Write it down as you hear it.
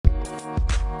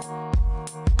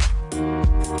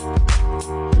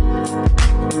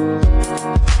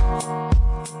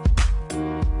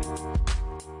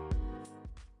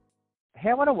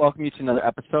I want to welcome you to another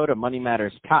episode of Money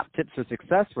Matters Top Tips for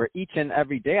Success, where each and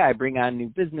every day I bring on new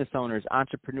business owners,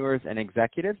 entrepreneurs, and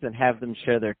executives and have them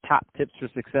share their top tips for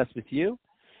success with you.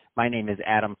 My name is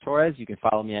Adam Torres. You can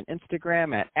follow me on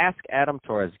Instagram at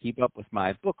AskAdamTorres. Keep up with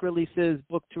my book releases,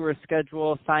 book tour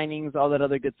schedule, signings, all that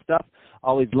other good stuff.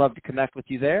 Always love to connect with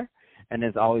you there. And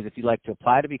as always, if you'd like to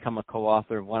apply to become a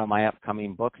co-author of one of my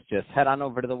upcoming books, just head on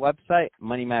over to the website,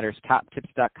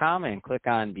 moneymatterstoptips.com, and click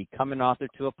on Become an Author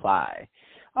to apply.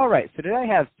 All right, so today I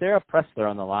have Sarah Pressler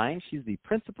on the line. She's the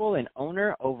principal and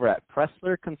owner over at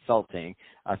Pressler Consulting.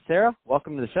 Sarah,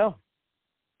 welcome to the show.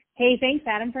 Hey, thanks,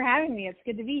 Adam, for having me. It's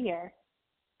good to be here.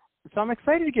 So I'm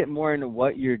excited to get more into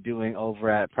what you're doing over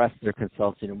at Pressler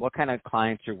Consulting and what kind of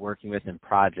clients you're working with and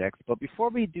projects. But before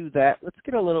we do that, let's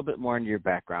get a little bit more into your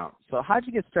background. So how'd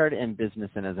you get started in business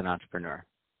and as an entrepreneur?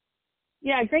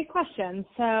 Yeah, great question.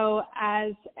 So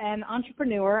as an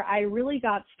entrepreneur, I really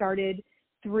got started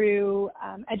through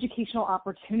educational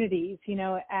opportunities. You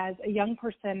know, as a young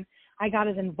person, I got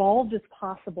as involved as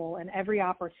possible in every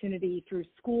opportunity through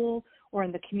school or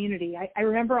in the community. I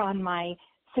remember on my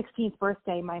 16th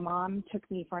birthday, my mom took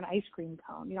me for an ice cream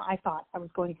cone. You know, I thought I was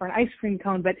going for an ice cream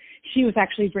cone, but she was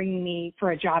actually bringing me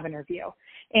for a job interview.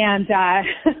 And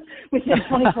within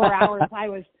 24 hours, I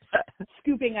was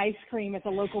scooping ice cream at the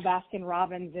local Baskin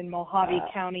Robbins in Mojave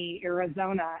County,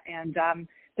 Arizona. And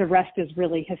the rest is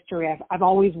really history. I've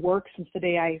always worked since the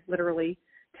day I literally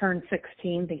turned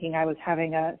 16, thinking I was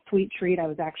having a sweet treat. I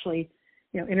was actually,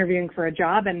 interviewing for a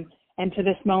job. And to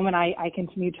this moment, I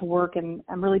continue to work, and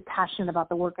I'm really passionate about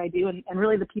the work I do and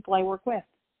really the people I work with.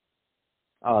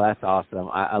 Oh, that's awesome.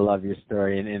 I love your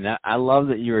story, and I love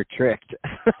that you were tricked.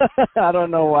 I don't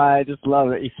know why. I just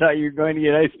love it. You thought you were going to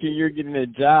get ice cream, you were getting a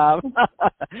job.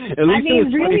 At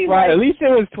least it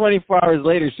was 24 hours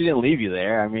later. She didn't leave you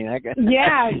there. I mean, I guess.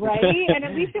 Yeah, right? And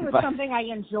at least it was something I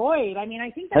enjoyed. I mean, I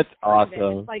think that's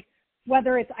awesome. It's like,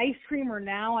 whether it's ice cream or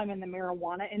now I'm in the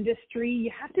marijuana industry, you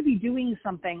have to be doing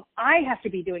something. I have to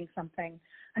be doing something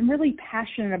I'm really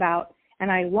passionate about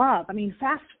and I love. I mean,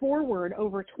 fast forward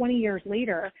over 20 years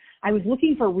later, I was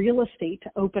looking for real estate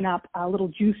to open up a little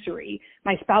juicery.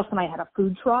 My spouse and I had a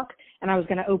food truck, and I was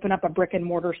going to open up a brick and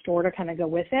mortar store to kind of go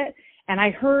with it. And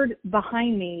I heard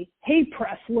behind me, "Hey,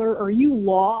 Pressler, are you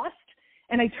lost?"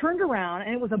 And I turned around,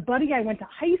 and it was a buddy I went to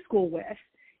high school with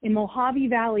in Mojave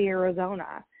Valley,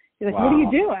 Arizona. He's like, "What are you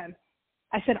doing?"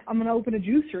 I said, "I'm going to open a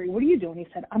juicery." "What are you doing?" He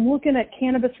said, "I'm looking at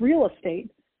cannabis real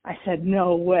estate." I said,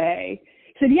 "No way."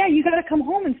 He said, "Yeah, you got to come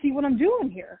home and see what I'm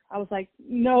doing here." I was like,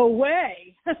 "No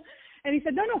way." And he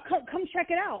said, No, come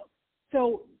check it out.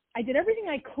 So I did everything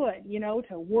I could,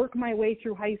 to work my way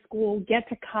through high school, get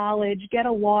to college, get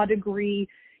a law degree,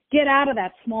 get out of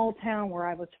that small town where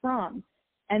I was from.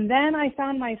 And then I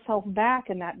found myself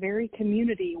back in that very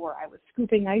community where I was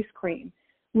scooping ice cream,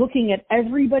 looking at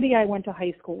everybody I went to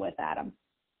high school with, Adam,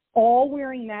 all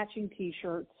wearing matching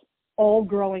T-shirts, all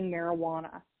growing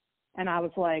marijuana. And I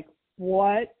was like,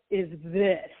 what is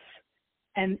this?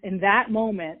 And in that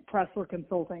moment, Pressler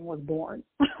Consulting was born.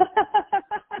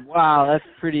 Wow, that's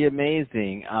pretty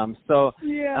amazing. Let's switch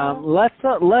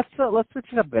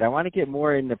it up a bit. I want to get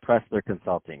more into Pressler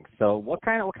Consulting. So what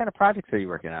kind of projects are you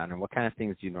working on, and what kind of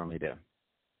things do you normally do?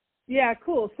 Yeah,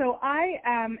 cool. So I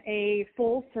am a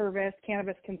full-service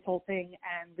cannabis consulting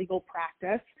and legal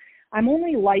practice. I'm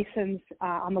only licensed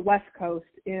on the West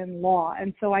Coast in law,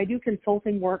 and so I do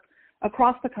consulting work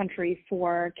across the country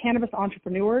for cannabis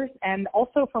entrepreneurs and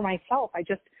also for myself. I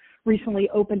just recently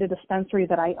opened a dispensary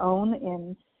that I own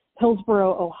in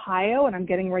Hillsboro, Ohio, and I'm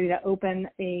getting ready to open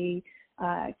a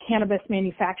cannabis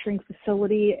manufacturing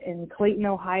facility in Clayton,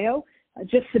 Ohio. I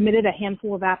just submitted a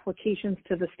handful of applications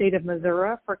to the state of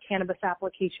Missouri for cannabis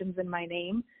applications in my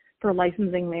name for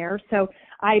licensing there. So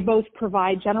I both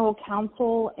provide general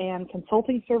counsel and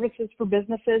consulting services for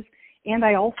businesses, and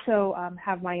I also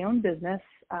have my own business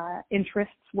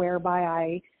interests whereby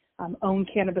I own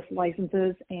cannabis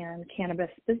licenses and cannabis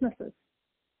businesses.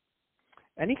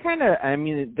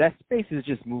 That space is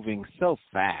just moving so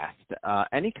fast.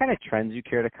 Any kind of trends you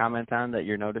care to comment on that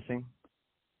you're noticing?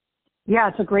 Yeah,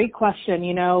 it's a great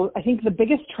question. I think the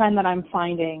biggest trend that I'm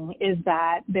finding is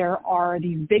that there are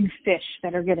these big fish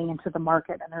that are getting into the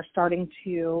market, and they're starting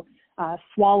to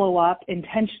swallow up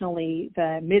intentionally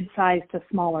the mid-sized to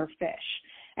smaller fish.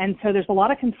 And so there's a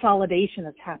lot of consolidation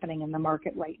that's happening in the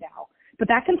market right now. But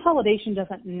that consolidation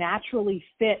doesn't naturally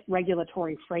fit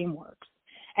regulatory frameworks.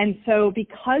 And so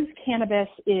because cannabis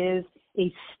is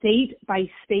a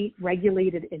state-by-state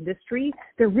regulated industry,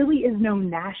 there really is no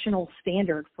national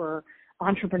standard for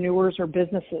entrepreneurs or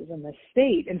businesses in this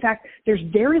state. In fact, there's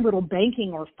very little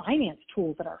banking or finance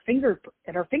tools at our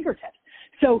fingertips.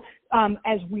 So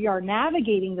as we are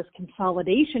navigating this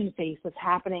consolidation phase that's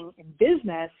happening in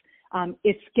business,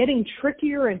 it's getting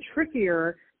trickier and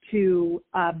trickier to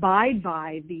abide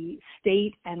by the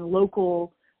state and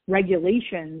local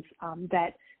regulations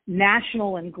that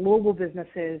national and global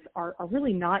businesses are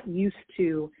really not used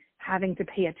to having to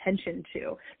pay attention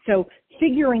to. So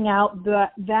figuring out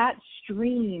that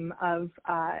stream of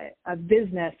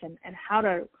business and how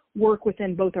to work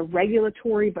within both a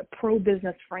regulatory but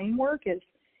pro-business framework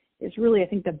is really, I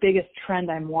think, the biggest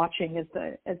trend I'm watching as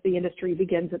the industry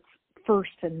begins its first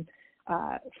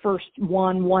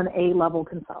 1A level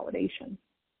consolidation.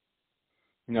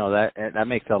 No, that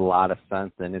makes a lot of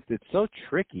sense, and it's so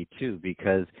tricky too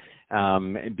because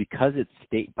it's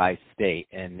state by state,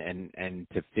 and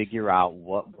to figure out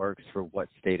what works for what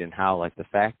state and how. Like the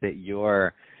fact that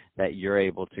you're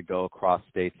able to go across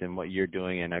states and what you're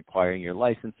doing and acquiring your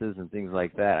licenses and things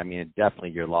like that. I mean, it's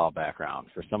definitely your law background.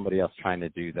 For somebody else trying to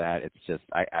do that, it's just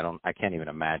I can't even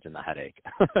imagine the headache.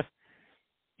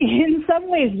 In some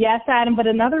ways, yes, Adam, but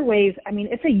in other ways, I mean,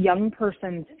 it's a young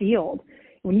person's field.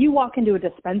 When you walk into a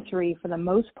dispensary, for the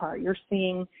most part, you're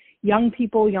seeing young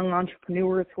people, young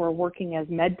entrepreneurs who are working as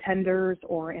med tenders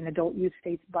or in adult use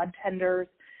states bud tenders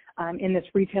in this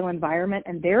retail environment,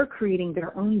 and they're creating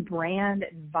their own brand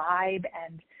and vibe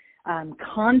and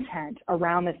content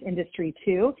around this industry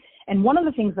too. And one of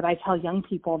the things that I tell young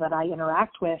people that I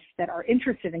interact with that are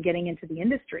interested in getting into the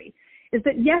industry is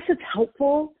that, yes, it's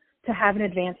helpful to have an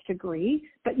advanced degree,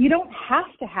 but you don't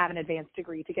have to have an advanced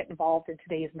degree to get involved in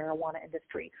today's marijuana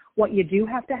industry. What you do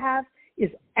have to have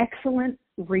is excellent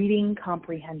reading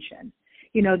comprehension.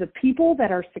 You know, the people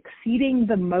that are succeeding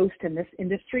the most in this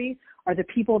industry are the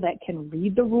people that can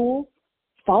read the rules,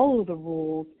 follow the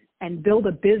rules, and build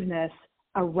a business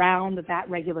around that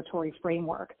regulatory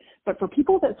framework. But for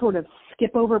people that sort of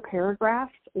skip over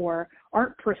paragraphs or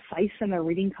aren't precise in their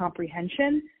reading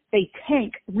comprehension, they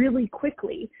tank really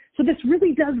quickly. So this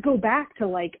really does go back to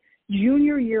like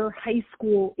junior year high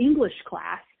school English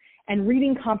class and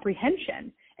reading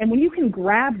comprehension. And when you can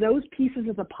grab those pieces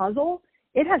of the puzzle,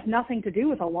 it has nothing to do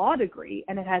with a law degree,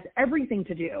 and it has everything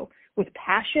to do with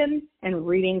passion and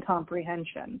reading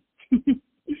comprehension.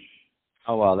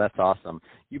 Oh, well, that's awesome.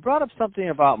 You brought up something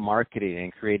about marketing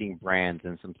and creating brands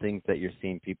and some things that you're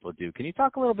seeing people do. Can you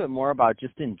talk a little bit more about,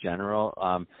 just in general,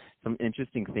 some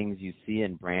interesting things you see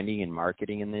in branding and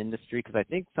marketing in the industry? Because I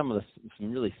think some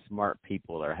really smart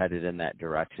people are headed in that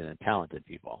direction, and talented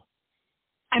people.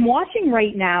 I'm watching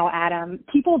right now, Adam,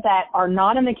 people that are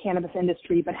not in the cannabis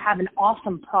industry but have an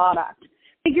awesome product,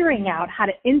 figuring out how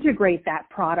to integrate that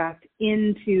product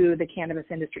into the cannabis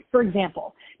industry. For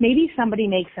example, maybe somebody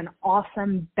makes an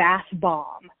awesome bath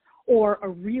bomb or a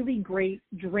really great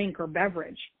drink or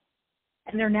beverage,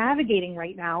 and they're navigating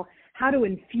right now how to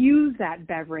infuse that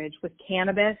beverage with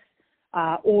cannabis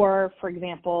or, for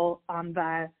example, on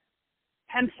the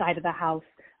hemp side of the house,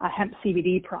 a hemp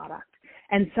CBD product.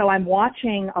 And so I'm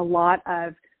watching a lot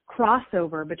of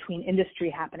crossover between industry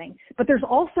happening. But there's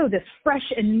also this fresh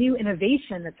and new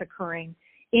innovation that's occurring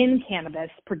in cannabis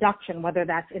production, whether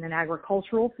that's in an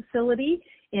agricultural facility,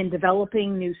 in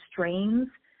developing new strains,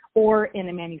 or in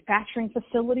a manufacturing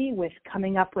facility with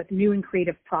coming up with new and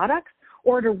creative products,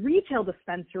 or at a retail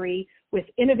dispensary with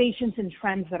innovations and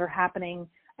trends that are happening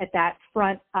at that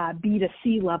front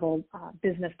B2C level,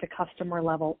 business to customer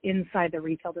level inside the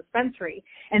retail dispensary.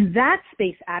 And that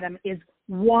space, Adam, is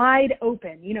wide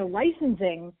open. You know,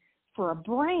 licensing for a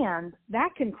brand,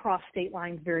 that can cross state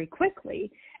lines very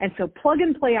quickly. And so plug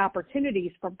and play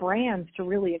opportunities for brands to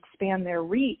really expand their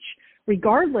reach,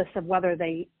 regardless of whether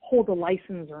they hold a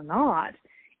license or not,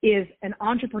 is an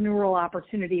entrepreneurial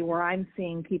opportunity where I'm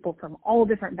seeing people from all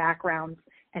different backgrounds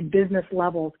and business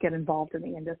levels get involved in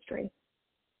the industry.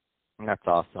 That's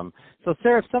awesome. So,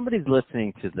 Sarah, if somebody's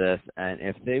listening to this and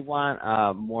if they want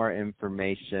more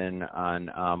information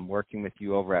on working with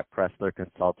you over at Pressler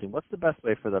Consulting, what's the best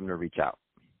way for them to reach out?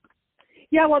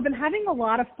 Yeah, well, I've been having a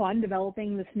lot of fun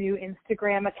developing this new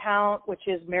Instagram account, which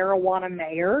is Marijuana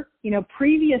Mayor. You know,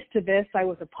 previous to this, I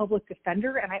was a public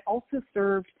defender, and I also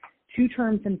served 2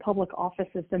 terms in public office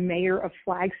as the mayor of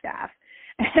Flagstaff.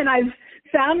 And I've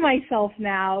found myself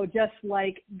now just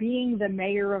like being the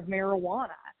mayor of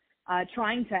marijuana.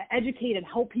 Trying to educate and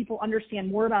help people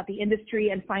understand more about the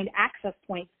industry and find access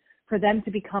points for them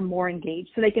to become more engaged.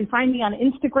 So they can find me on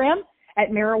Instagram at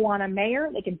Marijuana Mayor.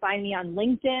 They can find me on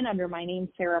LinkedIn under my name,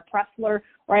 Sarah Pressler,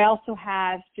 or I also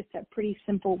have just a pretty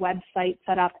simple website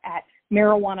set up at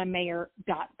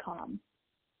marijuanamayor.com.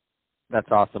 That's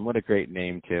awesome. What a great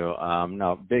name, too.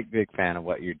 No, big fan of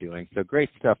what you're doing. So great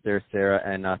stuff there, Sarah.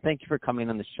 And thank you for coming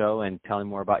on the show and telling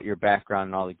more about your background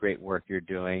and all the great work you're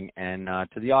doing. And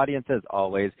to the audience, as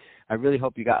always, I really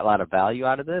hope you got a lot of value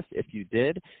out of this. If you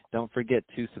did, don't forget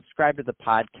to subscribe to the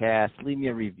podcast, leave me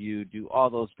a review, do all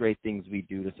those great things we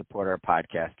do to support our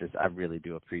podcasters. I really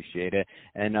do appreciate it.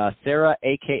 And Sarah,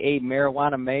 a.k.a.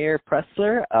 Marijuana Mayor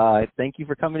Pressler, thank you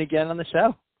for coming again on the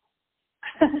show.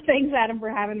 Thanks, Adam, for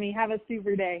having me. Have a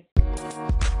super day.